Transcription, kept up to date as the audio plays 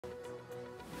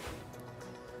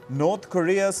North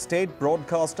Korea's state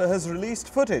broadcaster has released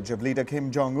footage of leader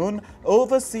Kim Jong-un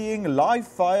overseeing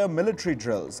live-fire military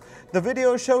drills. The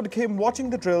video showed Kim watching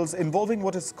the drills involving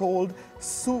what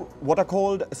are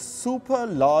called super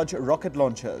large rocket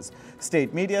launchers.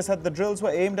 State media said the drills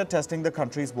were aimed at testing the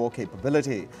country's war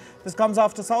capability. This comes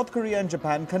after South Korea and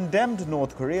Japan condemned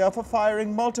North Korea for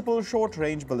firing multiple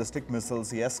short-range ballistic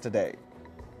missiles yesterday.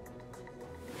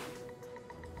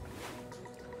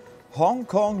 Hong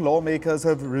Kong lawmakers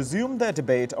have resumed their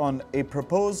debate on a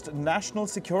proposed national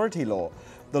security law.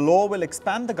 The law will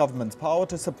expand the government's power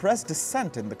to suppress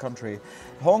dissent in the country.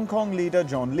 Hong Kong leader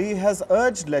John Lee has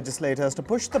urged legislators to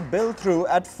push the bill through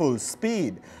at full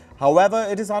speed. However,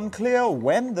 it is unclear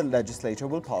when the legislature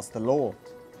will pass the law.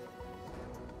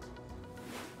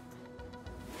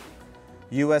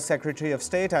 U.S. Secretary of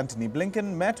State Antony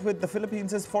Blinken met with the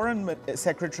Philippines' Foreign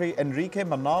Secretary Enrique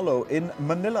Manalo in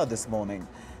Manila this morning.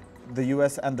 The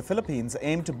U.S. and the Philippines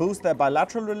aim to boost their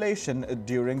bilateral relation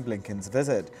during Blinken's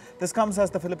visit. This comes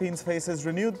as the Philippines faces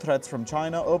renewed threats from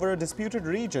China over a disputed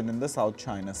region in the South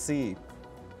China Sea.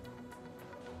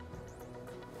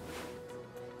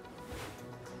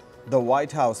 The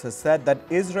White House has said that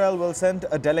Israel will send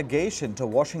a delegation to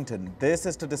Washington. This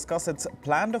is to discuss its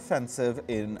planned offensive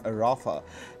in Rafah.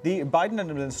 The Biden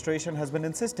administration has been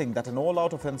insisting that an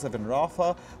all-out offensive in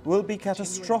Rafah will be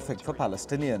catastrophic for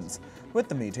Palestinians. With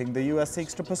the meeting, the U.S.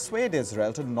 seeks to persuade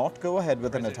Israel to not go ahead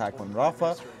with an attack on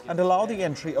Rafah and allow the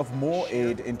entry of more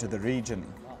aid into the region.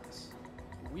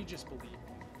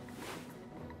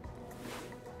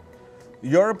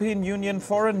 European Union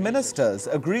foreign ministers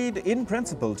agreed in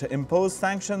principle to impose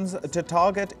sanctions to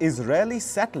target Israeli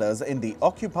settlers in the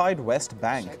occupied West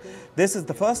Bank. This is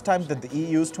the first time that the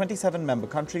EU's 27 member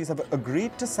countries have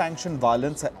agreed to sanction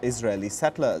violent Israeli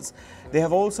settlers. They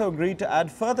have also agreed to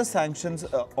add further sanctions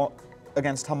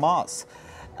against Hamas.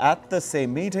 At the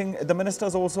same meeting, the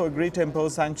ministers also agreed to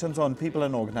impose sanctions on people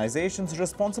and organizations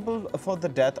responsible for the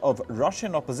death of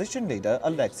Russian opposition leader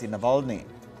Alexei Navalny.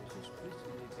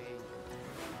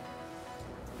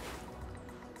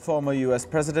 Former US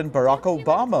President Barack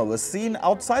Obama was seen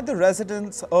outside the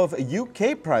residence of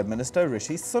UK Prime Minister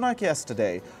Rishi Sunak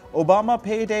yesterday. Obama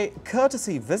paid a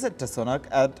courtesy visit to Sunak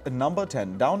at number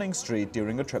 10 Downing Street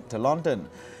during a trip to London.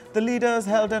 The leaders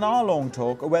held an hour-long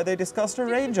talk where they discussed a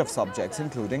range of subjects,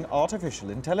 including artificial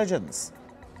intelligence.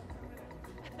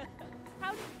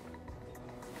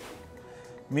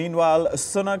 Meanwhile,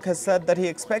 Sunak has said that he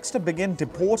expects to begin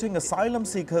deporting asylum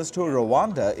seekers to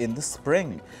Rwanda in the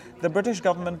spring. The British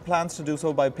government plans to do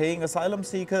so by paying asylum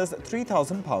seekers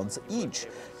 £3,000 each.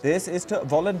 This is to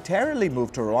voluntarily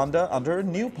move to Rwanda under a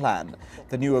new plan.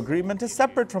 The new agreement is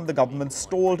separate from the government's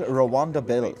stalled Rwanda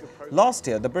bill. Last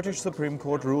year, the British Supreme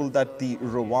Court ruled that the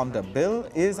Rwanda bill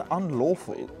is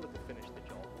unlawful.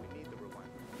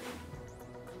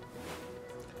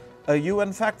 A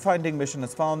UN fact-finding mission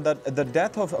has found that the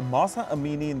death of Mahsa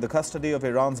Amini in the custody of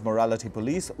Iran's morality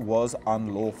police was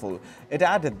unlawful. It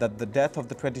added that the death of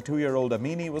the 22-year-old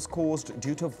Amini was caused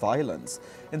due to violence.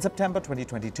 In September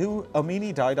 2022,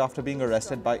 Amini died after being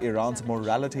arrested by Iran's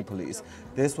morality police.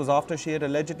 This was after she had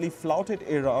allegedly flouted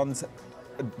Iran's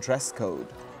dress code.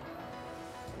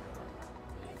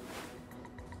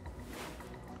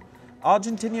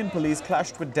 Argentinian police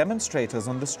clashed with demonstrators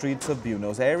on the streets of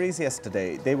Buenos Aires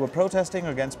yesterday. They were protesting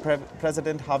against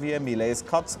President Javier Milei's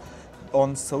cuts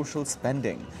on social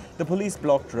spending. The police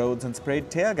blocked roads and sprayed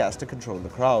tear gas to control the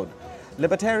crowd.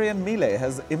 Libertarian Milei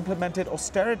has implemented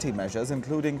austerity measures,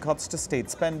 including cuts to state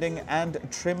spending and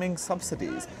trimming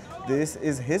subsidies. This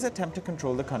is his attempt to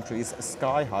control the country's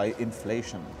sky-high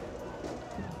inflation.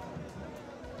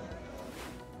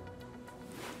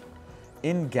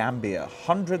 In Gambia,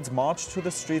 hundreds marched through the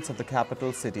streets of the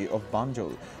capital city of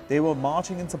Banjul. They were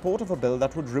marching in support of a bill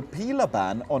that would repeal a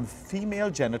ban on female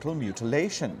genital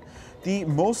mutilation. The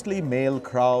mostly male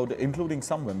crowd, including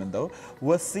some women though,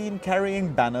 were seen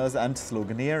carrying banners and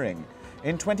sloganeering.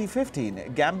 In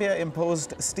 2015, Gambia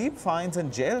imposed steep fines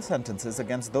and jail sentences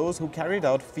against those who carried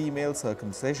out female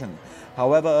circumcision.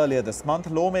 However, earlier this month,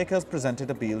 lawmakers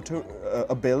presented a bill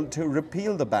to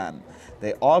repeal the ban.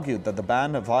 They argued that the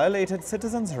ban violated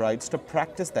citizens' rights to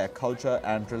practice their culture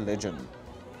and religion.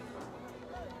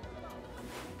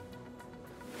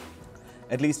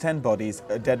 At least 10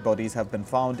 dead bodies have been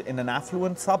found in an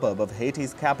affluent suburb of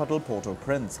Haiti's capital,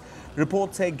 Port-au-Prince.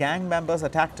 Reports say gang members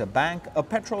attacked a bank, a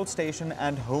petrol station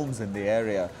and homes in the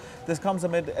area. This comes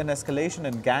amid an escalation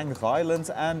in gang violence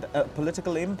and a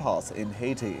political impasse in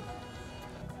Haiti.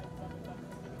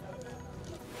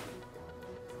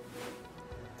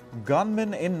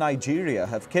 Gunmen in Nigeria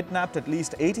have kidnapped at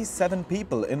least 87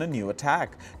 people in a new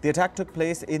attack. The attack took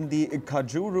place in the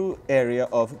Kajuru area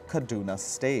of Kaduna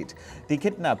state. The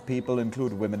kidnapped people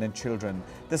include women and children.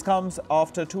 This comes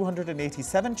after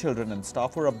 287 children and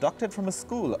staff were abducted from a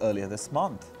school earlier this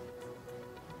month.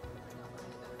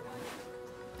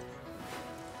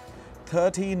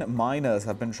 13 miners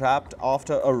have been trapped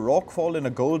after a rockfall in a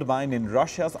gold mine in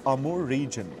Russia's Amur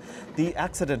region. The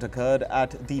accident occurred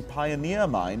at the Pioneer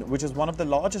mine, which is one of the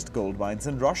largest gold mines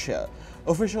in Russia.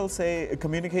 Officials say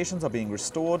communications are being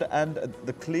restored and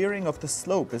the clearing of the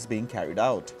slope is being carried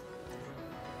out.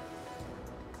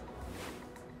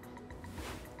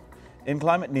 In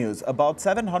climate news, about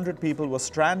 700 people were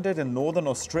stranded in northern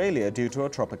Australia due to a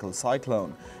tropical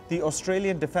cyclone. The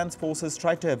Australian Defence Forces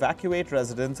tried to evacuate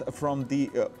residents from the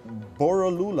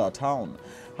Borroloola town.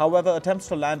 However, attempts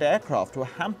to land aircraft were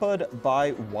hampered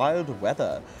by wild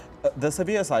weather. The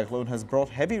severe cyclone has brought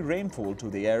heavy rainfall to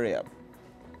the area.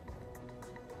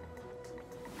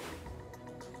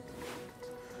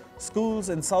 Schools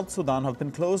in South Sudan have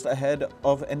been closed ahead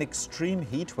of an extreme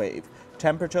heat wave.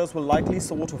 Temperatures will likely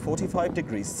soar to 45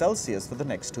 degrees Celsius for the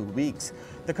next 2 weeks.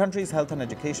 The country's health and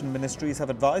education ministries have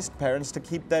advised parents to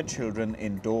keep their children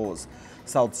indoors.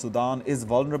 South Sudan is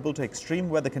vulnerable to extreme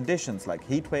weather conditions like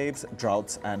heat waves,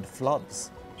 droughts and floods.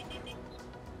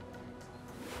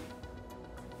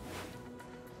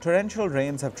 Torrential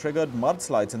rains have triggered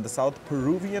mudslides in the South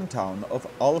Peruvian town of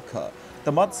Alca.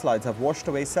 The mudslides have washed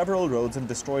away several roads and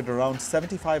destroyed around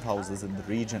 75 houses in the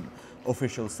region.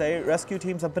 Officials say rescue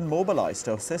teams have been mobilized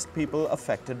to assist people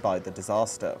affected by the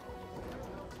disaster.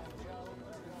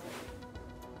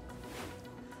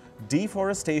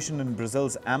 Deforestation in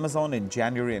Brazil's Amazon in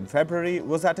January and February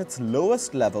was at its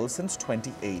lowest level since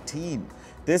 2018.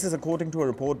 This is according to a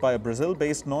report by a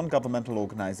Brazil-based non-governmental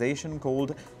organization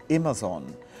called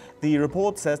Amazon. The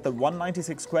report says that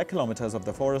 196 square kilometers of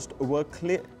the forest were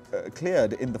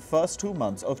cleared in the first 2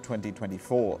 months of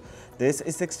 2024. This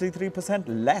is 63%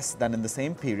 less than in the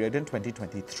same period in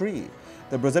 2023.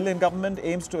 The Brazilian government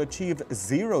aims to achieve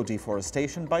zero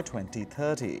deforestation by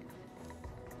 2030.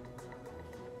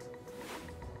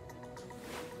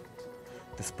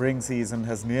 The spring season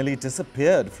has nearly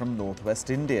disappeared from northwest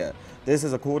India. This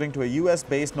is according to a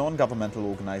US-based non-governmental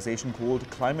organization called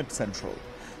Climate Central.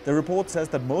 The report says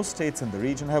that most states in the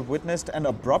region have witnessed an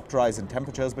abrupt rise in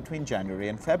temperatures between January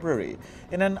and February.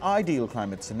 In an ideal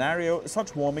climate scenario,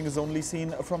 such warming is only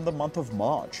seen from the month of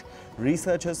March.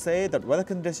 Researchers say that weather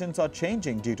conditions are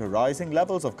changing due to rising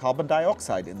levels of carbon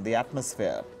dioxide in the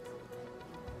atmosphere.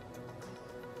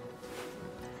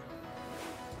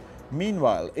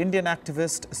 Meanwhile, Indian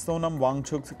activist Sonam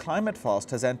Wangchuk's climate fast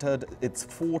has entered its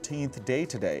 14th day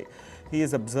today. He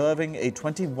is observing a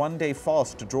 21-day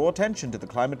fast to draw attention to the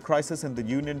climate crisis in the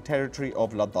Union Territory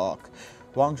of Ladakh.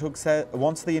 Wangchuk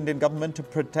wants the Indian government to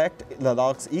protect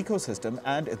Ladakh's ecosystem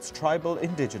and its tribal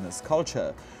indigenous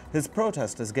culture. His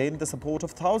protest has gained the support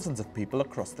of thousands of people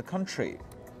across the country.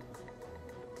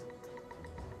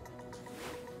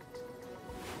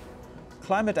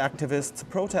 Climate activists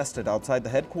protested outside the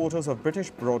headquarters of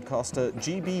British broadcaster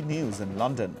GB News in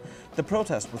London. The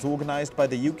protest was organised by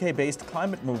the UK-based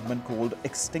climate movement called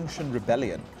Extinction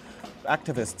Rebellion.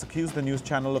 Activists accused the news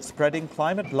channel of spreading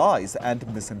climate lies and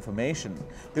misinformation.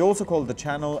 They also called the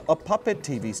channel a puppet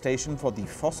TV station for the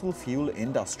fossil fuel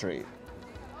industry.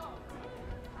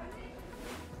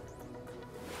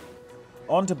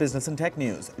 On to business and tech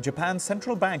news. Japan's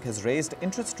central bank has raised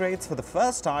interest rates for the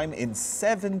first time in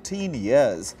 17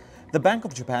 years. The Bank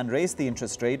of Japan raised the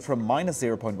interest rate from minus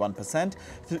 0.1%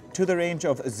 to the range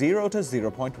of 0 to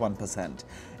 0.1%.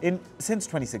 Since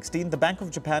 2016, the Bank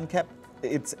of Japan kept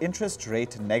its interest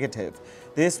rate negative.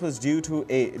 This was due to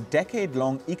a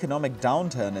decade-long economic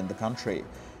downturn in the country.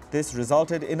 This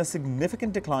resulted in a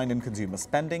significant decline in consumer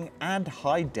spending and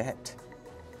high debt.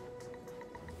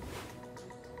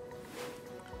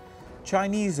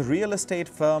 Chinese real estate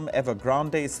firm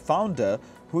Evergrande's founder,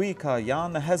 Hui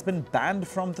Ka-yan, has been banned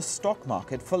from the stock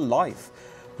market for life.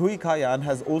 Hui Ka-yan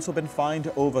has also been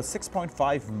fined over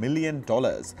 $6.5 million.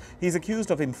 He's accused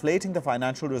of inflating the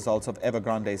financial results of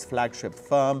Evergrande's flagship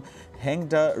firm,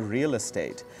 Hengda Real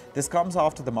Estate. This comes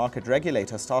after the market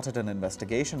regulator started an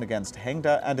investigation against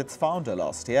Hengda and its founder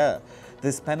last year.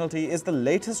 This penalty is the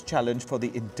latest challenge for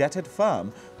the indebted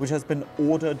firm, which has been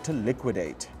ordered to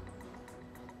liquidate.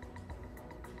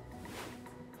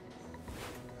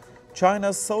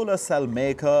 China's solar cell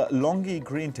maker LONGi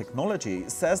Green Technology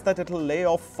says that it'll lay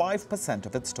off 5%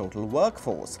 of its total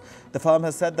workforce. The firm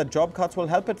has said that job cuts will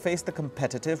help it face the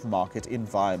competitive market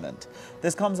environment.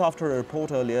 This comes after a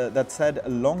report earlier that said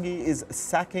LONGi is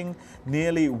sacking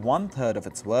nearly one-third of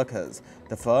its workers.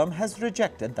 The firm has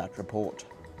rejected that report.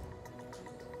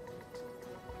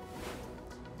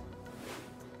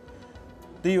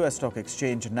 The US stock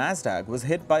exchange Nasdaq was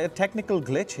hit by a technical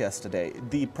glitch yesterday.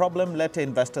 The problem led to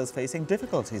investors facing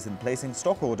difficulties in placing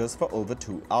stock orders for over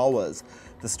 2 hours.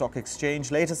 The stock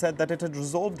exchange later said that it had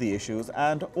resolved the issues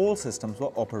and all systems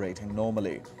were operating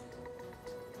normally.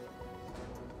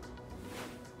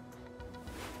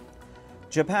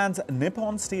 Japan's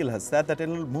Nippon Steel has said that it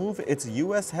will move its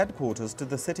US headquarters to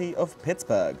the city of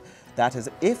Pittsburgh. That is,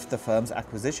 if the firm's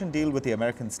acquisition deal with the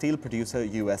American steel producer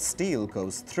US Steel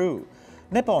goes through.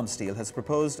 Nippon Steel has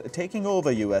proposed taking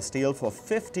over US Steel for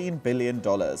 $15 billion.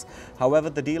 However,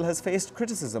 the deal has faced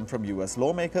criticism from US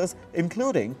lawmakers,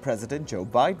 including President Joe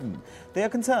Biden. They are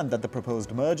concerned that the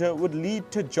proposed merger would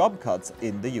lead to job cuts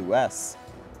in the US.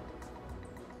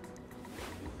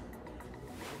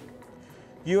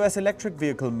 US electric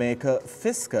vehicle maker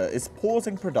Fisker is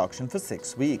pausing production for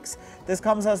 6 weeks. This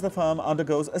comes as the firm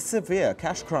undergoes a severe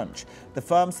cash crunch. The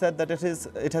firm said that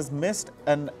it has missed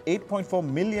an $8.4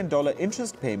 million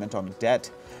interest payment on debt.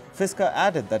 Fisker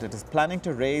added that it is planning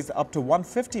to raise up to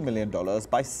 $150 million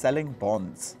by selling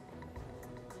bonds.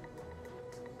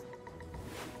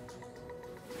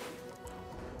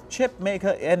 Chip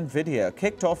maker NVIDIA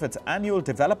kicked off its annual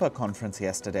developer conference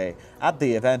yesterday. At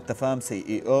the event, the firm's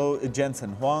CEO,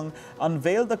 Jensen Huang,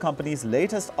 unveiled the company's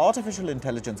latest artificial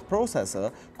intelligence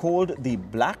processor called the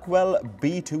Blackwell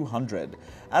B200.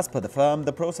 As per the firm,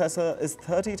 the processor is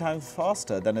 30 times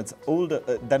faster than its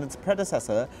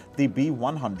predecessor, the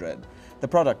B100. The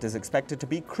product is expected to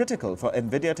be critical for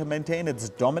NVIDIA to maintain its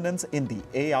dominance in the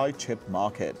AI chip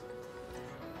market.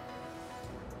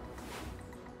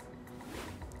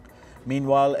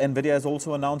 Meanwhile, NVIDIA has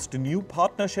also announced new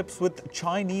partnerships with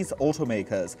Chinese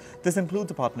automakers. This includes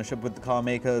a partnership with the car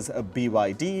makers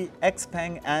BYD,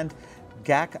 XPeng and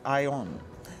GAC Aion.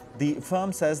 The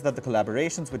firm says that the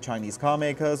collaborations with Chinese car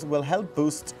makers will help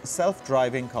boost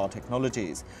self-driving car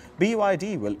technologies.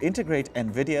 BYD will integrate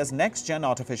NVIDIA's next-gen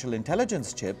artificial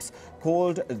intelligence chips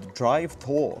called Drive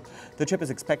Thor. The chip is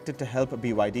expected to help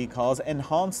BYD cars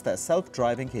enhance their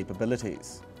self-driving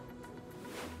capabilities.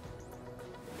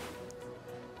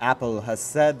 Apple has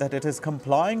said that it is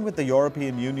complying with the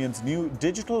European Union's new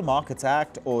Digital Markets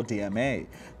Act, or DMA.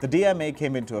 The DMA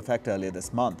came into effect earlier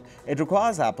this month. It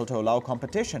requires Apple to allow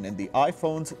competition in the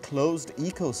iPhone's closed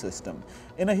ecosystem.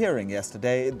 In a hearing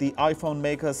yesterday, the iPhone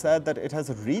maker said that it has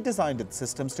redesigned its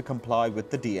systems to comply with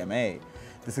the DMA.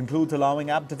 This includes allowing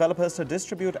app developers to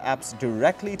distribute apps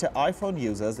directly to iPhone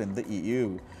users in the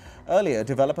EU. Earlier,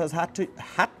 developers had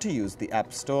to use the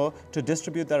App Store to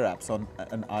distribute their apps on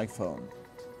an iPhone.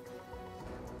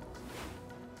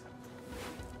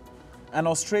 An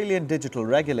Australian digital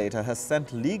regulator has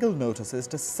sent legal notices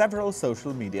to several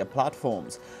social media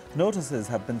platforms. Notices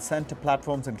have been sent to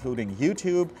platforms including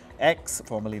YouTube, X,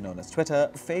 formerly known as Twitter,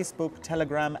 Facebook,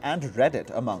 Telegram, and Reddit,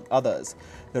 among others.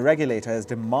 The regulator is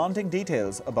demanding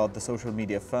details about the social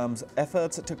media firm's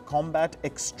efforts to combat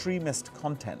extremist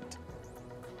content.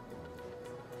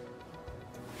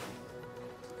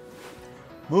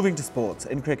 Moving to sports.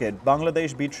 In cricket,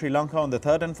 Bangladesh beat Sri Lanka on the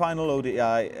third and final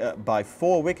ODI by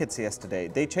 4 wickets yesterday.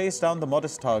 They chased down the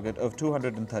modest target of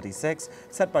 236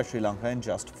 set by Sri Lanka in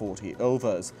just 40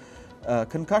 overs.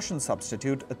 Concussion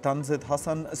substitute Tanzid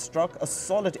Hassan struck a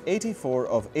solid 84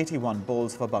 of 81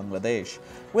 balls for Bangladesh.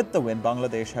 With the win,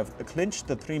 Bangladesh have clinched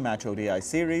the 3-match ODI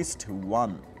series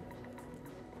 2-1.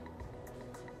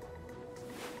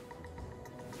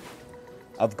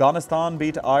 Afghanistan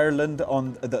beat Ireland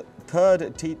on the third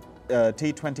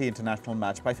T20 international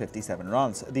match by 57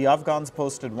 runs. The Afghans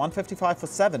posted 155 for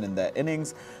 7 in their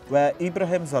innings, where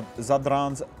Ibrahim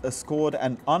Zadrans scored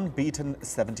an unbeaten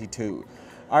 72.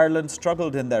 Ireland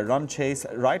struggled in their run chase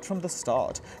right from the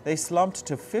start. They slumped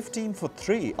to 15 for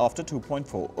 3 after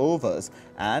 2.4 overs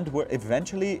and were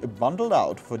eventually bundled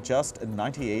out for just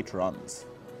 98 runs.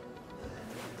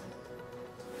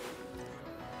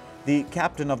 The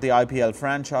captain of the IPL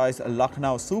franchise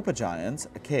Lucknow Super Giants,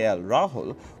 KL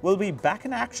Rahul, will be back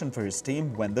in action for his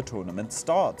team when the tournament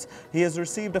starts. He has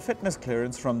received a fitness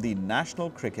clearance from the National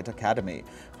Cricket Academy.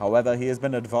 However, he has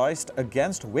been advised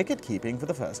against wicket-keeping for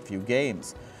the first few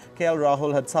games. KL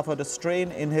Rahul had suffered a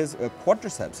strain in his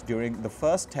quadriceps during the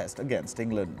first test against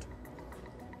England.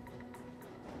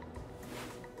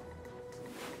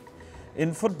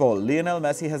 In football, Lionel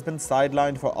Messi has been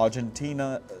sidelined for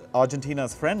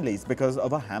Argentina's friendlies because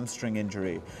of a hamstring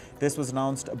injury. This was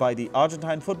announced by the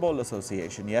Argentine Football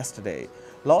Association yesterday.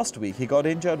 Last week, he got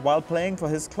injured while playing for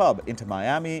his club, Inter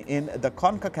Miami, in the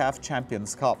CONCACAF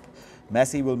Champions Cup.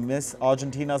 Messi will miss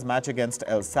Argentina's match against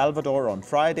El Salvador on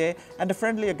Friday and a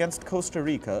friendly against Costa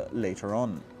Rica later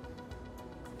on.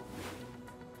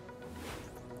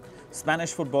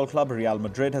 Spanish football club Real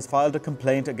Madrid has filed a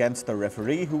complaint against the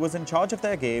referee who was in charge of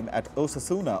their game at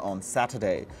Osasuna on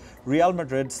Saturday. Real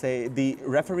Madrid say the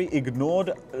referee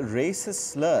ignored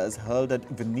racist slurs hurled at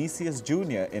Vinicius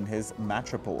Jr. in his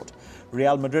match report.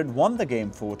 Real Madrid won the game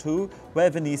 4-2, where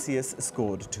Vinicius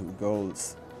scored 2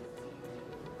 goals.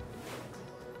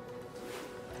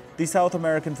 The South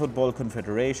American Football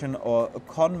Confederation, or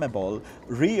CONMEBOL,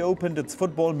 reopened its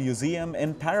football museum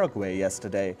in Paraguay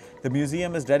yesterday. The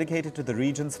museum is dedicated to the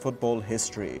region's football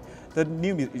history. The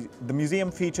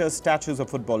museum features statues of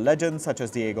football legends such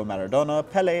as Diego Maradona,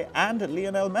 Pelé, and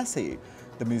Lionel Messi.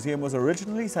 The museum was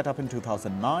originally set up in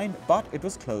 2009, but it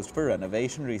was closed for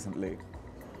renovation recently.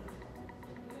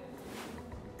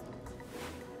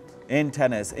 In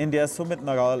tennis, India's Sumit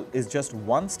Nagal is just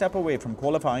one step away from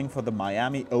qualifying for the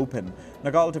Miami Open.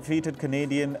 Nagal defeated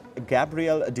Canadian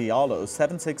Gabriel Diallo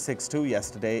 7-6, 6-2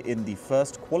 yesterday in the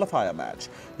first qualifier match.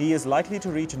 He is likely to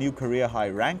reach a new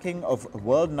career-high ranking of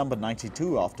world number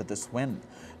 92 after this win.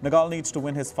 Nagal needs to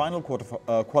win his final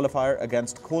qualifier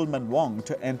against Coleman Wong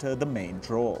to enter the main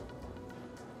draw.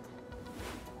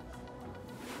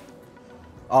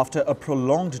 After a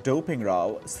prolonged doping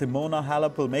row, Simona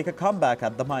Halep will make a comeback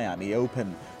at the Miami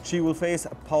Open. She will face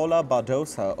Paula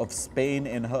Badosa of Spain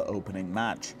in her opening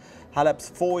match. Halep's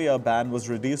 4-year ban was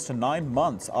reduced to 9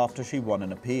 months after she won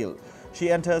an appeal. She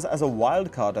enters as a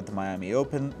wild card at the Miami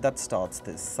Open that starts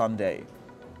this Sunday.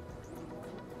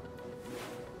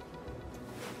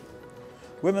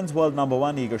 Women's world number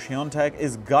 1 Iga Swiatek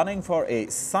is gunning for a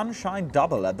sunshine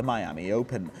double at the Miami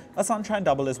Open. A sunshine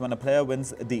double is when a player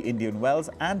wins the Indian Wells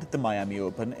and the Miami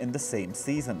Open in the same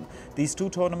season. These 2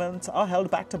 tournaments are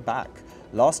held back-to-back.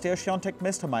 Last year, Swiatek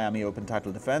missed her Miami Open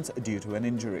title defense due to an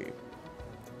injury.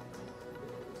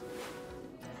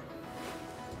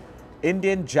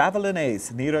 Indian javelin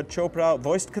ace Neeraj Chopra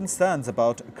voiced concerns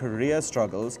about career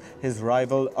struggles his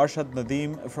rival Arshad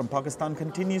Nadeem from Pakistan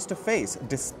continues to face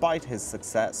despite his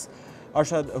success.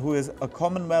 Arshad, who is a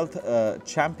Commonwealth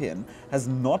champion, has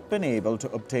not been able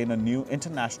to obtain a new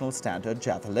international standard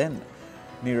javelin.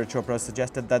 Neeraj Chopra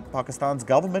suggested that Pakistan's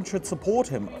government should support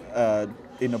him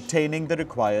in obtaining the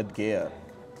required gear.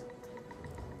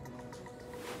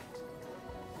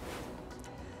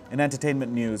 In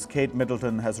entertainment news, Kate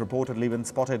Middleton has reportedly been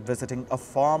spotted visiting a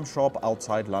farm shop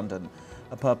outside London.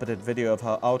 A purported video of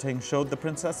her outing showed the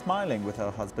princess smiling with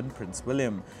her husband, Prince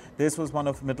William. This was one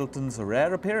of Middleton's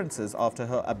rare appearances after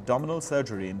her abdominal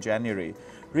surgery in January.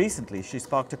 Recently, she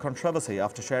sparked a controversy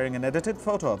after sharing an edited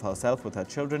photo of herself with her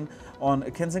children on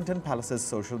Kensington Palace's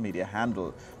social media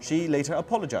handle. She later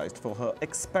apologized for her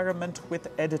experiment with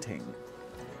editing.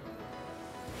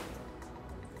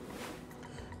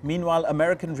 Meanwhile,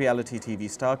 American reality TV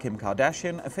star Kim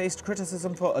Kardashian faced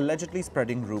criticism for allegedly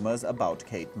spreading rumors about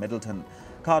Kate Middleton.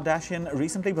 Kardashian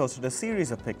recently posted a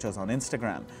series of pictures on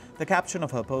Instagram. The caption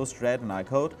of her post read, and I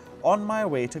quote, "On my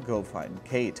way to go find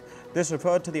Kate." This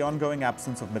referred to the ongoing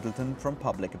absence of Middleton from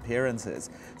public appearances.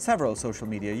 Several social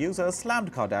media users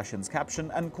slammed Kardashian's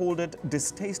caption and called it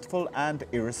distasteful and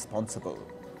irresponsible.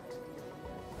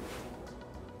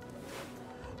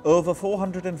 Over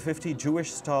 450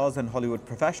 Jewish stars and Hollywood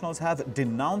professionals have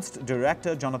denounced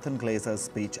director Jonathan Glazer's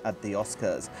speech at the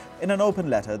Oscars. In an open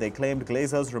letter, they claimed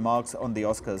Glazer's remarks on the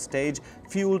Oscars stage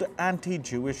fueled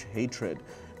anti-Jewish hatred.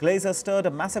 Glazer stirred a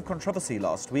massive controversy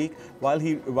last week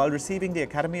while receiving the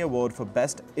Academy Award for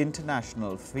Best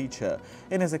International Feature.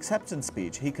 In his acceptance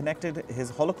speech, he connected his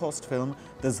Holocaust film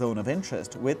The Zone of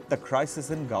Interest with the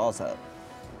crisis in Gaza.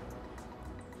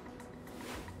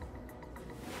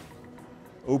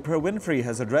 Oprah Winfrey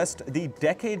has addressed the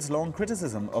decades-long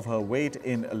criticism of her weight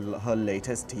in her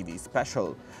latest TV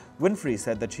special. Winfrey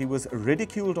said that she was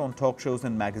ridiculed on talk shows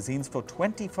and magazines for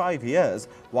 25 years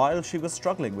while she was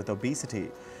struggling with obesity.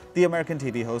 The American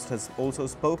TV host has also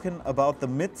spoken about the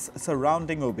myths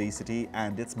surrounding obesity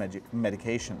and its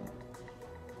medication.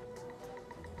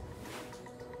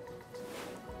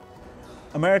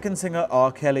 American singer R.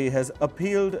 Kelly has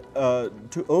appealed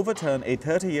to overturn a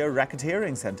 30-year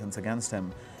racketeering sentence against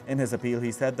him. In his appeal,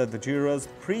 he said that the jurors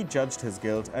prejudged his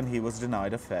guilt and he was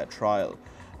denied a fair trial.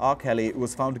 R. Kelly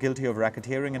was found guilty of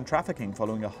racketeering and trafficking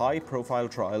following a high-profile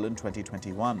trial in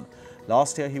 2021.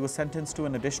 Last year, he was sentenced to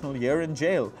an additional year in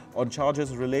jail on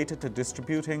charges related to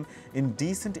distributing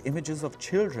indecent images of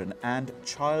children and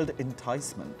child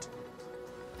enticement.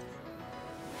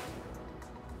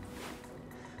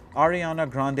 Ariana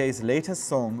Grande's latest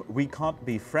song, We Can't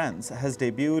Be Friends, has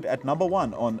debuted at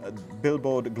 #1 on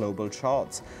Billboard Global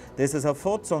charts. This is her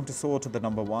fourth song to soar to the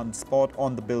 #1 spot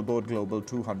on the Billboard Global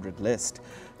 200 list.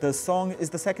 The song is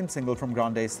the second single from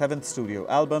Grande's seventh studio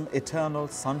album, Eternal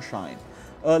Sunshine.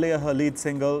 Earlier, her lead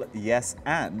single, Yes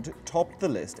And, topped the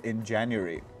list in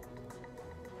January.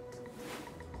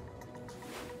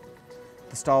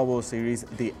 The Star Wars series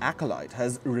The Acolyte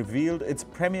has revealed its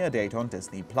premiere date on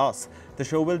Disney+. The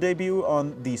show will debut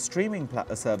on the streaming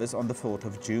service on the 4th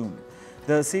of June.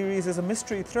 The series is a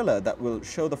mystery thriller that will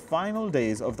show the final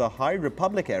days of the High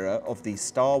Republic era of the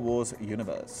Star Wars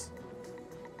universe.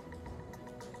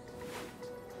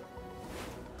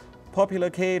 Popular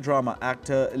K-drama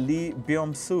actor Lee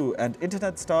Byung-soo and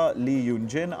internet star Lee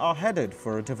Yoon-jin are headed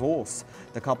for a divorce.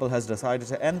 The couple has decided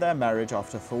to end their marriage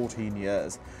after 14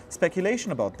 years.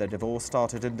 Speculation about their divorce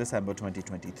started in December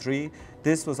 2023.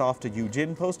 This was after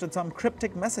Yoo-jin posted some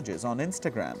cryptic messages on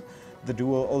Instagram. The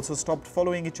duo also stopped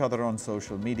following each other on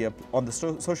social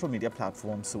media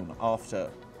platform soon after.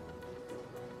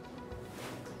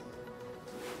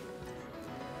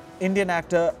 Indian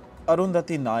actor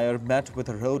Arundhati Nair met with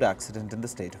a road accident in the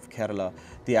state of Kerala.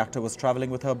 The actor was travelling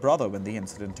with her brother when the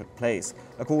incident took place.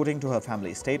 According to her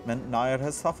family statement, Nair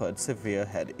has suffered severe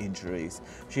head injuries.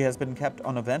 She has been kept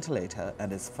on a ventilator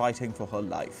and is fighting for her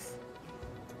life.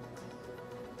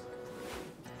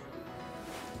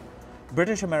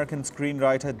 British-American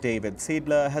screenwriter David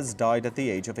Seidler has died at the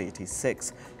age of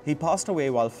 86. He passed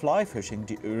away while fly fishing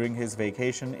during his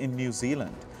vacation in New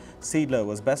Zealand. Seidler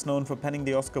was best known for penning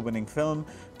the Oscar-winning film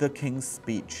The King's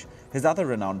Speech. His other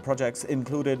renowned projects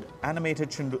included animated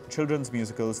children's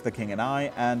musicals The King and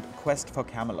I and Quest for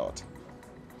Camelot.